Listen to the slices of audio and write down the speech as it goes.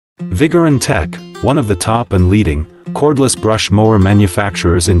Vigorun Tech, one of the top and leading cordless brush mower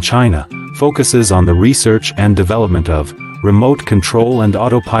manufacturers in China, focuses on the research and development of remote control and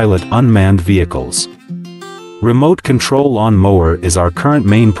autopilot unmanned vehicles. Remote control lawn mower is our current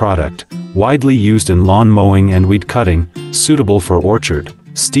main product, widely used in lawn mowing and weed cutting, suitable for orchard,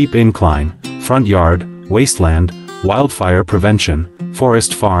 steep incline, front yard, wasteland, wildfire prevention,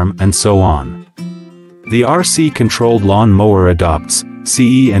 forest farm, and so on. The RC-controlled lawn mower adopts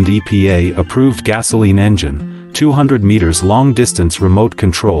CE and EPA-approved gasoline engine, 200 meters long-distance remote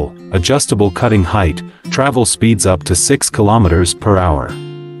control, adjustable cutting height, travel speeds up to 6 kilometers per hour.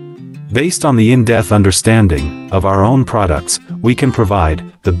 Based on the in-depth understanding of our own products, we can provide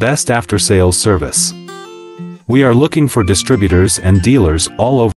the best after-sales service. We are looking for distributors and dealers all over